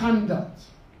understand that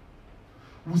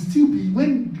will still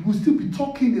be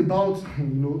talking about,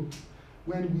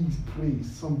 when we pray,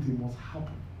 something must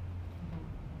happen.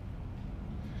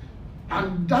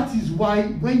 And that is why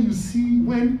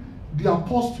when the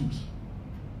apostles,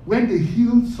 when they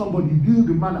healed somebody, healed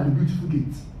the man at the beautiful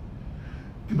gate,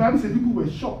 the Bible says people were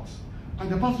shocked. And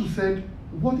the apostle said,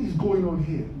 what is going on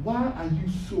here? Why are you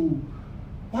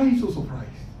so surprised?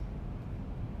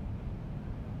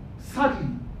 Sadly,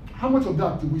 how much of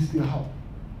that do we still have?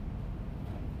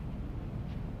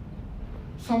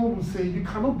 Someone will say, you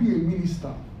cannot be a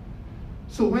minister.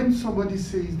 So when somebody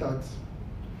says that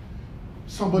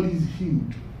somebody is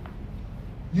healed,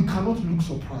 you cannot look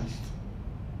surprised.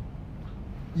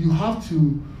 You have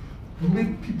to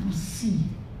make people see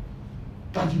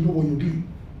that you know what you're doing.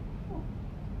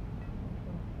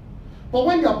 But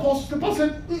when the apostle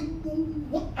said,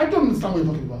 I don't understand what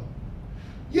you're talking about.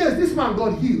 Yes, this man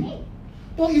got healed,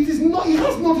 but it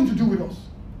has nothing to do with us.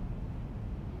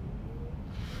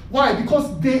 Why?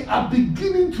 Because they are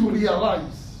beginning to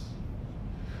realize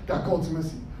that God's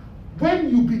mercy. When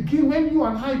you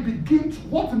and I begin to,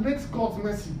 what makes God's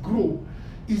mercy grow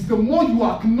is the more you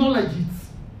acknowledge it,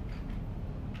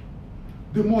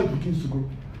 the more it begins to grow.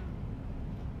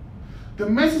 The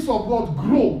mercies of God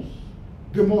grows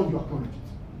the more you acknowledge it.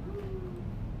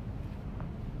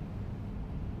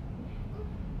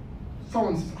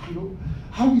 Someone says,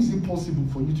 how is it possible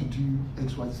for you to do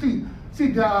X, Y? See,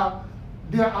 there are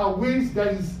ways,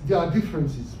 there are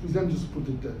differences. Please let me just put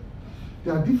it there.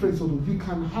 There are differences. You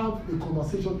can have a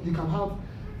conversation, you can have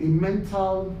a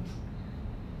mental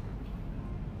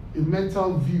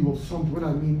view of something. When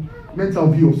I mean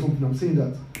mental view of something, I'm saying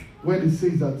that when it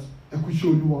says that it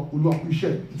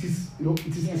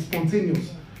is a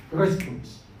spontaneous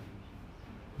response.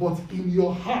 But in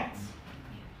your heart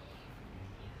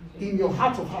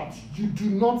of hearts, you do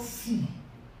not see.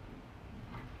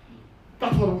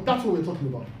 That's what we're talking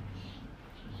about.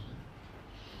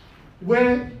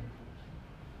 Where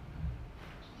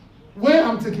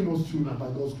I'm taking us to now by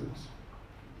God's grace.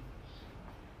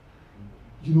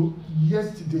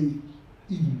 Yesterday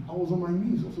evening, I was on my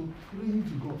knees also praying to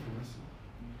God for mercy.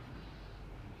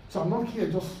 So I'm not here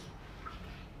just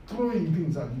throwing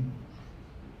things at you.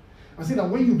 I say that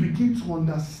when you begin to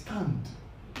understand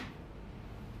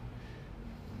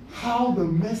how the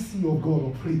mercy of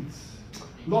God operates,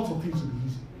 lots of things will be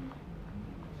easy.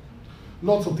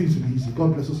 Lots of things will be easy.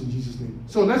 God bless us in Jesus' name.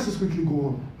 So let's just quickly go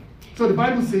on. So the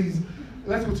Bible says,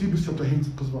 let's go to Hebrews chapter 8,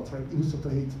 because of our time. Hebrews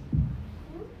chapter 8.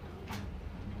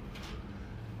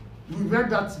 We read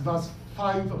that verse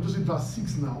 5, I'm just in verse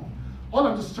 6 now. All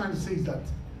I'm just trying to say is that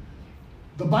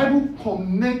the Bible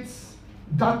connects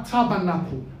that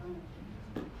tabernacle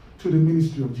to the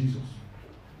ministry of Jesus.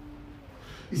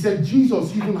 He said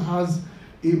Jesus even has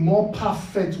a more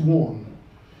perfect one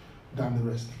than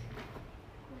the rest.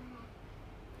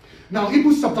 Now,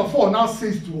 Hebrews chapter 4 now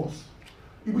says to us,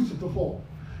 Hebrews chapter 4,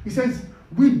 he says,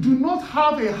 we do not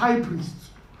have a high priest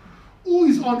who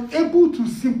is unable to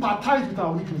sympathize with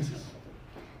our weaknesses.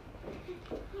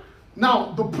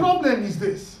 Now, the problem is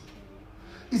this,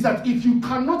 is that if you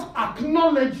cannot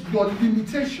acknowledge your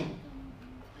limitation,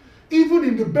 even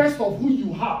in the best of who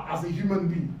you are as a human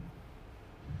being,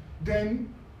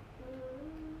 then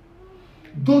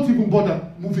don't even bother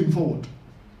moving forward.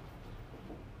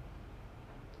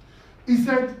 He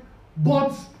said,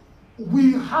 but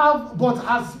we have one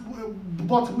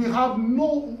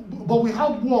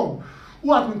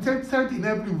who had been tested in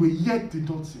every way, yet did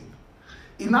not sin.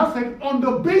 He now said, on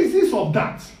the basis of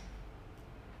that,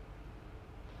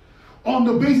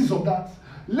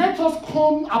 let us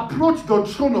come approach the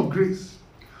throne of grace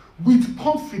with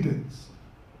confidence.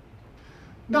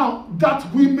 Now,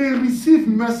 that we may receive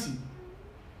mercy.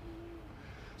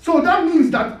 So that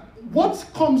means that what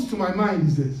comes to my mind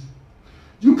is this.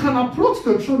 You can approach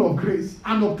the throne of grace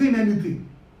and obtain anything.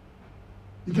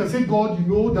 You can say, God, you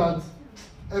know that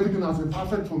everything has been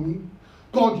perfect for me.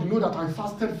 God, you know that I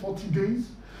fasted 40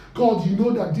 days. God, you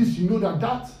know that this, you know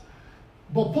that.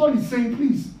 But Paul is saying,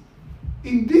 please,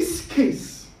 in this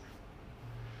case,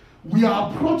 we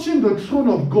are approaching the throne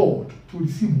of God to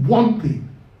receive one thing: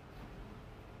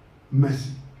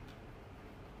 mercy.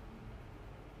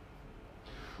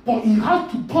 But it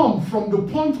has to come from the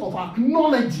point of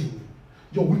acknowledging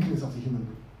your weakness as a human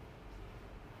being.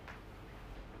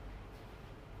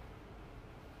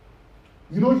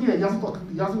 You know, here he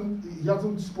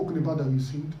hasn't spoken about that you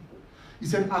sinned. He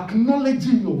said,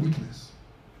 acknowledging your weakness.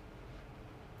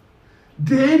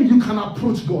 Then you can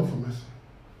approach God for mercy.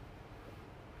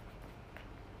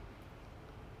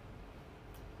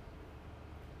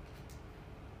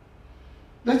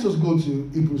 Let's just go to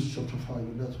Hebrews chapter 5,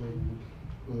 and that's where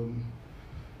we look.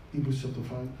 Hebrews chapter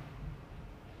 5.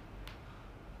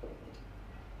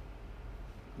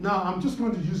 Now, I'm just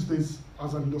going to use this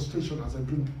as an illustration as I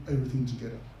bring everything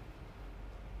together.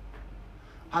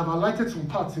 I've highlighted some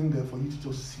parts in there for you to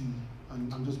just see,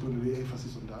 and I'm just going to lay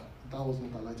emphasis on that. That was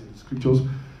not highlighted in the scriptures,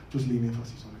 just laying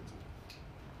emphasis on it.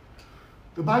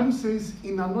 The Bible says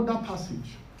in another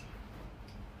passage,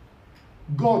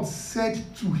 God said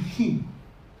to him,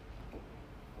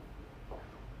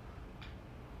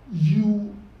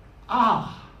 you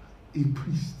are a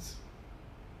priest.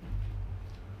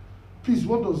 Please,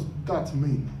 what does that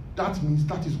mean? That means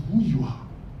that is who you are.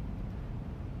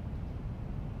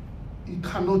 It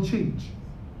cannot change.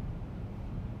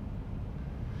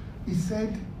 He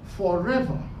said,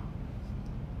 forever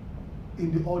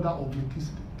in the order of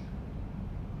Melchizedek.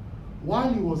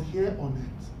 While he was here on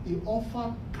earth, he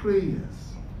offered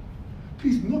prayers.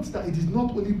 Please note that it is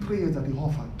not only prayers that he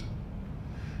offered.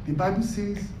 The Bible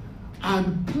says,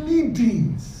 and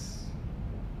pleadings.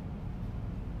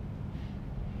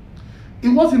 It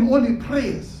wasn't only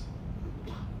prayers.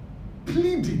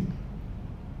 Pleading.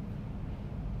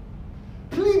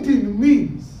 Pleading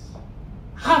means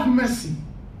have mercy.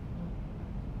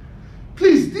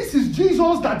 Please, this is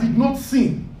Jesus that did not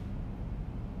sin.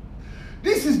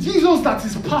 This is Jesus that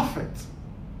is perfect.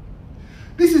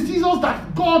 This is Jesus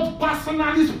that God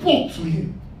personally spoke to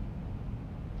him.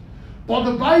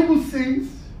 But the Bible says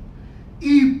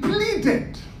he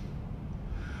pleaded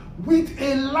with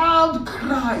a loud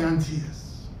cry and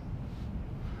tears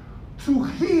to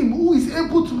him who is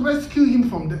able to rescue him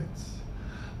from death.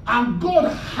 And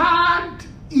God heard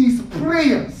his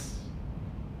prayers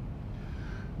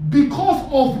because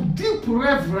of deep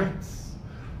reverence.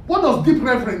 What does deep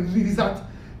reverence mean? Is that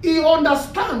he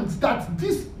understands that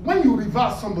this, when you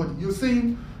reverse somebody, you're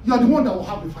saying you are the one that will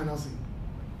have the final say.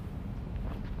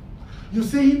 You're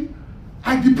saying,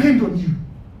 I depend on you.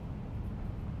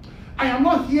 I am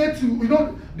not here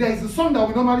to, there is a song that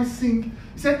we normally sing.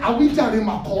 He said, I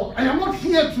am not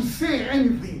here to say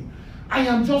anything. I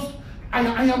am just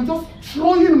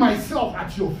throwing myself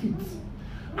at your feet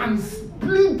and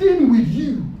pleading with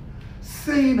you,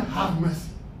 saying, have mercy.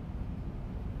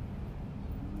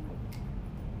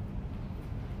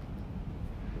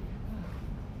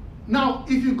 Now,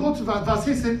 if you go to that verse,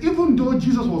 he said, even though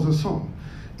Jesus was a son,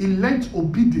 he learnt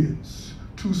obedience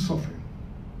through suffering.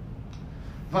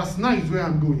 Verse 9 is where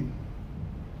I'm going.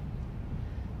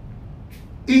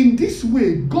 In this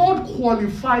way, God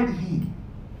qualified him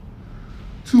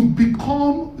to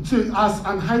become as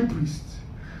an high priest.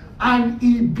 And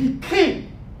he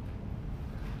became.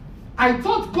 I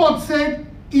thought God said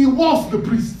he was the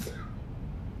priest.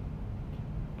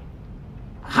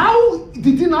 How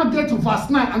did he not get to verse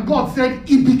 9 and God said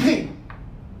he became?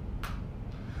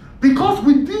 Because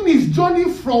within his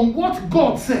journey from what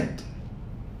God said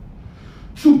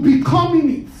to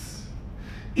becoming it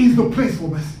is the place for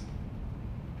mercy.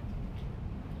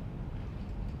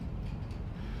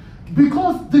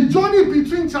 Because the journey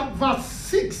between verse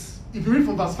 6, if you read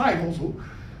from verse 5 also,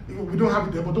 we don't have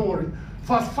it there, but don't worry.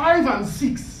 Verse 5 and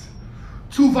 6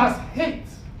 to verse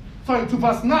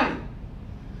 9,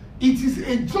 it is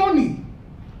a journey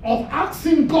of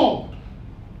asking God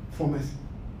for mercy.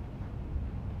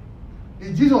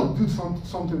 Did Jesus do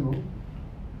something wrong?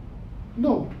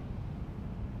 No.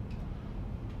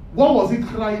 What was he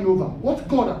crying over? What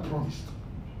God had promised.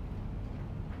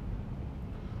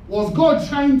 Was God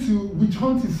trying to witch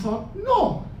hunt his son?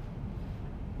 No.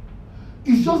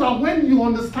 It's just that when you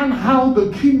understand how the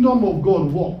kingdom of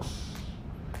God works,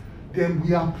 then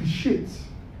we appreciate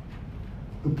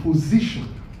the position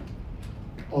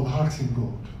of asking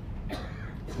God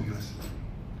for mercy.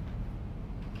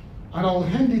 And I'll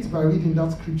end it by reading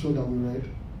that scripture that we read.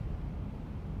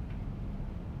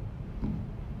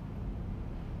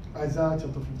 Isaiah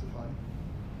chapter 55.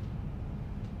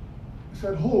 He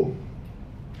said, "Ho,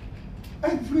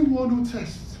 everyone who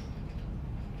thirsts,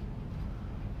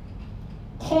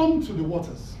 come to the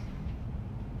waters.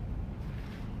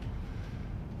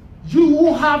 You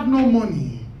who have no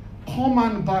money, come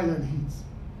and buy and eat.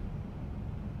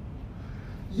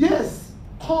 Yes,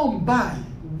 come buy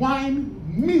wine,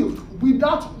 milk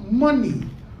without money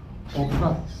or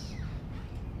price."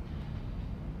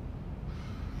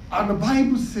 And the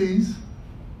Bible says,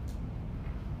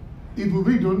 if we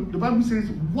read on, the Bible says,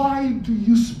 why do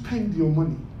you spend your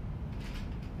money?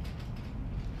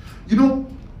 You know,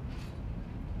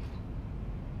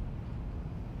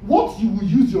 what you will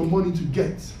use your money to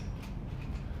get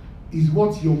is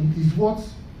what you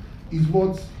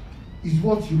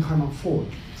can afford.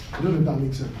 I don't know if that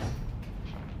makes sense.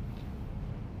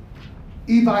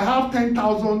 If I have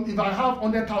 10,000, if I have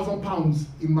 100,000 pounds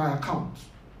in my account,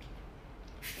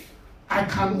 I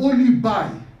can only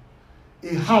buy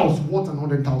a house worth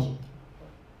 100,000.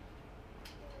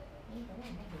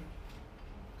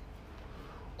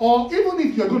 Or even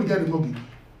if you're going to get a mortgage,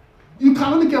 you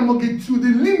can only get a mortgage to the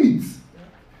limit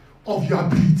of your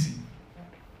ability.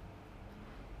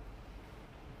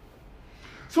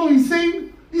 So he's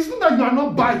saying, it's not that you are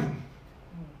not buying,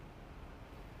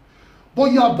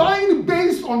 but you are buying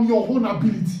based on your own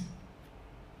ability.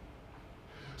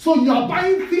 So you are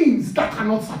buying things that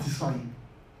cannot satisfy you.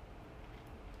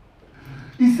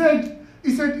 He said,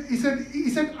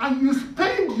 and you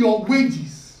spend your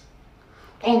wages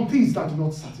on things that do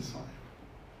not satisfy.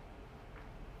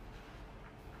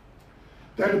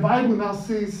 Then the Bible now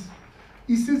says,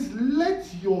 it says,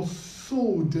 let your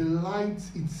soul delight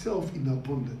itself in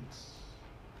abundance.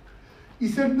 He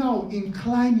said, now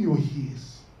incline your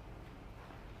ears.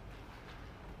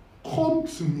 Come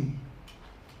to me.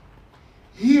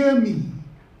 Hear me,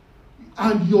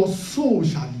 and your soul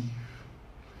shall live.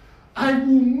 I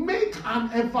will make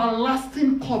an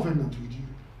everlasting covenant with you.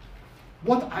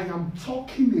 What I am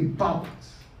talking about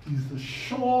is the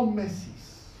sure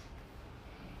mercies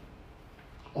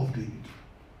of David.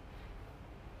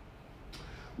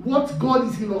 What God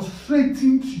is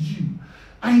illustrating to you,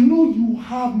 I know you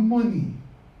have money.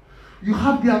 You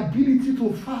have the ability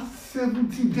to fast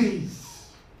 70 days.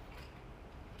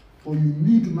 But you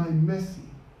need my mercy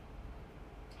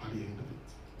at the end of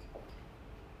it.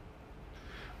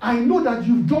 I know that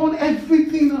you've done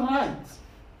everything right.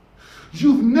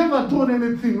 You've never done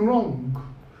anything wrong.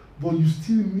 But you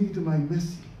still need my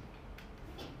mercy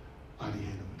at the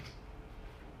end of it.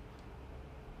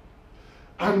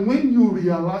 And when you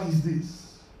realize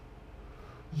this,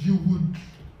 you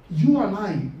and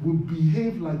I will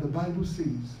behave like the Bible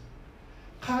says.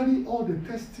 Carry all the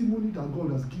testimony that God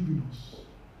has given us.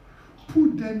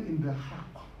 Put them in the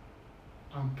ark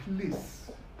and place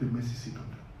the mercy seat on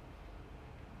them.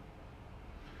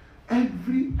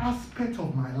 Every aspect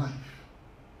of my life,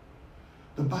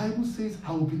 the Bible says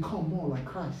I will become more like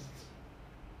Christ.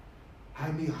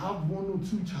 I may have one or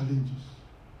two challenges,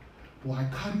 but I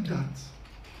carry that,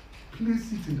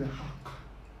 place it in the ark,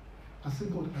 and say,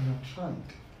 God, I have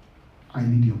tried. I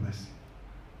need your mercy.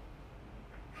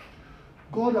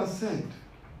 God has said,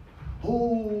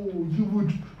 oh, you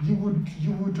would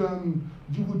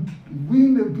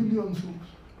win 1 billion souls.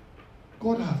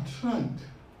 God, I have tried.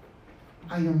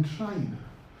 I am trying.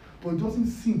 But it doesn't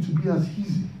seem to be as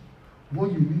easy.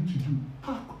 What you need to do,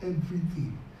 pack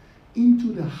everything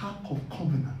into the ark of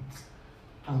covenant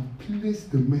and place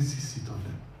the mercy seat on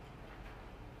them.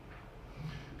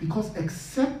 Because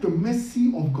except the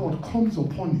mercy of God comes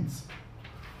upon it,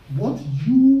 what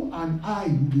you and I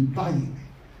will be buying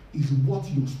is what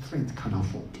your strength can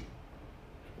afford.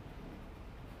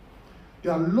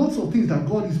 There are lots of things that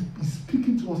God is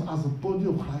speaking to us as a body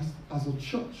of Christ, as a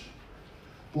church.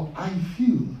 But I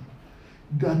feel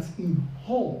that in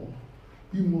all,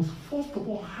 we must first of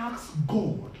all ask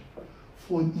God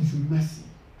for his mercy.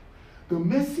 The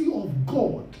mercy of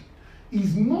God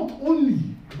is not only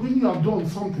when you have done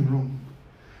something wrong.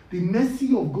 The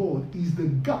mercy of God is the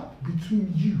gap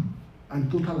between you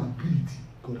and total ability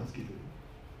God has given you.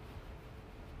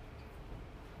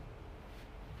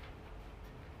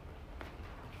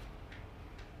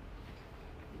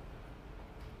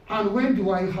 And when do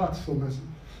I ask for mercy?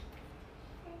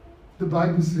 The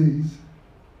Bible says,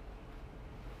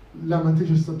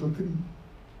 Lamentations chapter 3.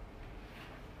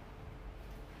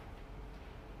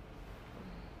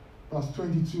 Verse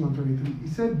 22 and 23.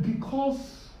 He said,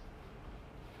 because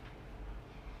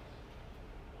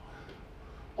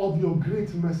of your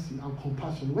great mercy and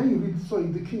compassion. When you read,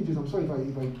 the King James, I'm sorry if I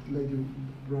let you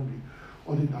run it.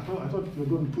 Or I thought you were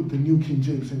going to put the New King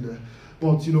James in there.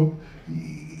 But, he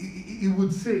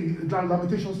would say, that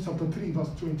Lamentations chapter 3, verse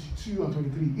 22 and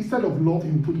 23. Instead of love,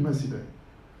 he would put mercy there.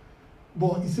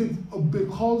 But he said,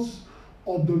 because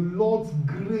of the Lord's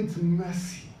great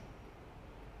mercy.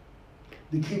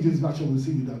 The King James Version will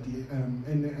say that. The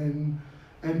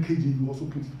NKJV will also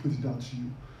put it down to you.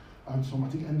 And some, I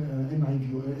think,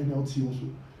 NIV or NLT also.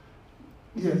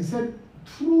 Yeah, he said,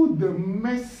 through the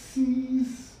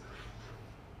mercies,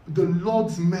 the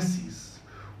Lord's mercies,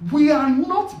 we are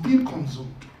not being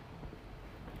consumed.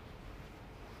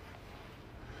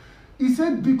 He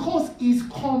said, because his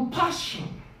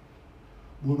compassion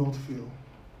will not fail.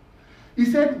 He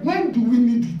said, when do we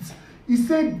need it? He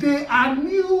said, they are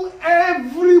new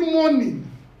every morning.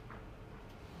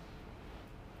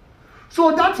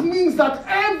 So that means that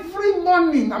every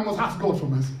morning I must ask God for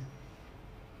mercy.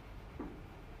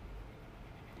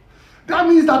 That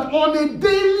means that on a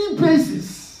daily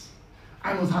basis,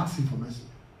 I must ask Him for mercy.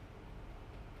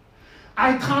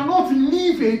 I cannot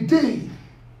live a day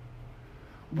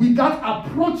without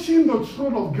approaching the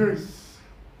throne of grace,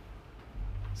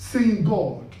 saying,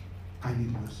 God, I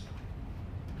need mercy.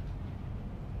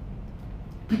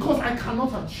 Because I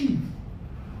cannot achieve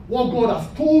what God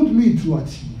has told me to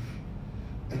achieve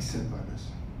except by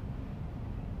mercy.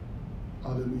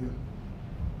 Hallelujah.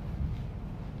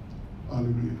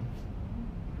 Hallelujah.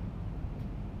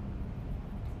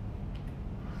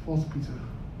 1 Peter,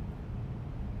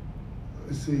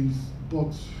 it says,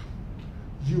 but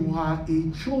you are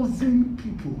a chosen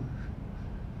people.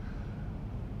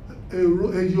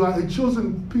 You are a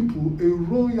chosen people, a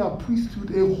royal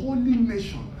priesthood, a holy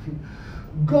nation,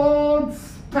 God's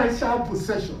special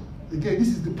possession. Again, this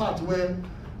is the part where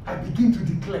I begin to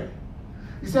declare.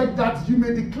 He said that you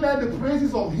may declare the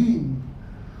praises of Him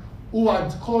who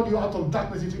had called you out of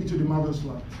darkness into the marvelous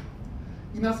light.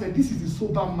 He now said, this is the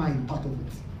sober mind part of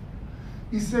it.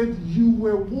 He said, you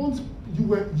were once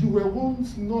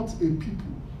not a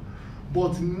people,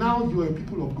 but now you are a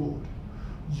people of God.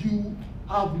 You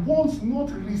have once not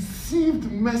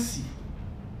received mercy.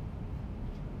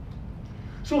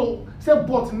 So, he said,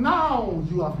 but now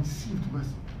you have received mercy.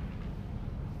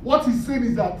 What he's saying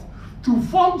is that to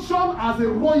function as a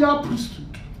royal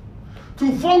priesthood,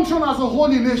 to function as a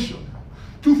holy nation,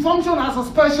 to function as a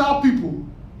special people,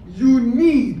 you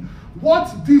need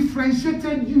what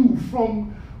differentiated you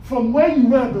from where you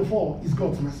were before is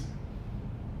God's mercy.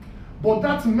 But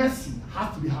that mercy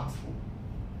has to be heartful.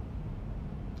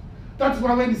 That's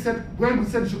why when we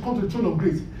said you should come to the throne of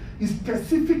grace, He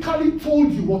specifically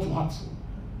told you what to ask for.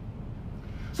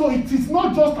 So it is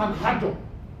not just an add-on.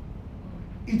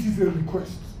 It is a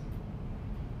request.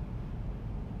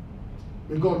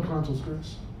 May God grant us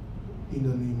grace in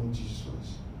the name of Jesus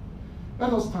Christ.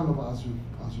 Let us stand up as we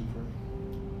pray.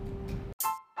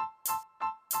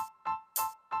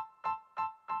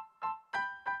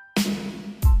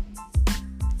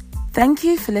 Thank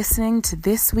you for listening to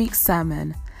this week's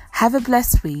sermon. Have a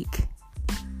blessed week.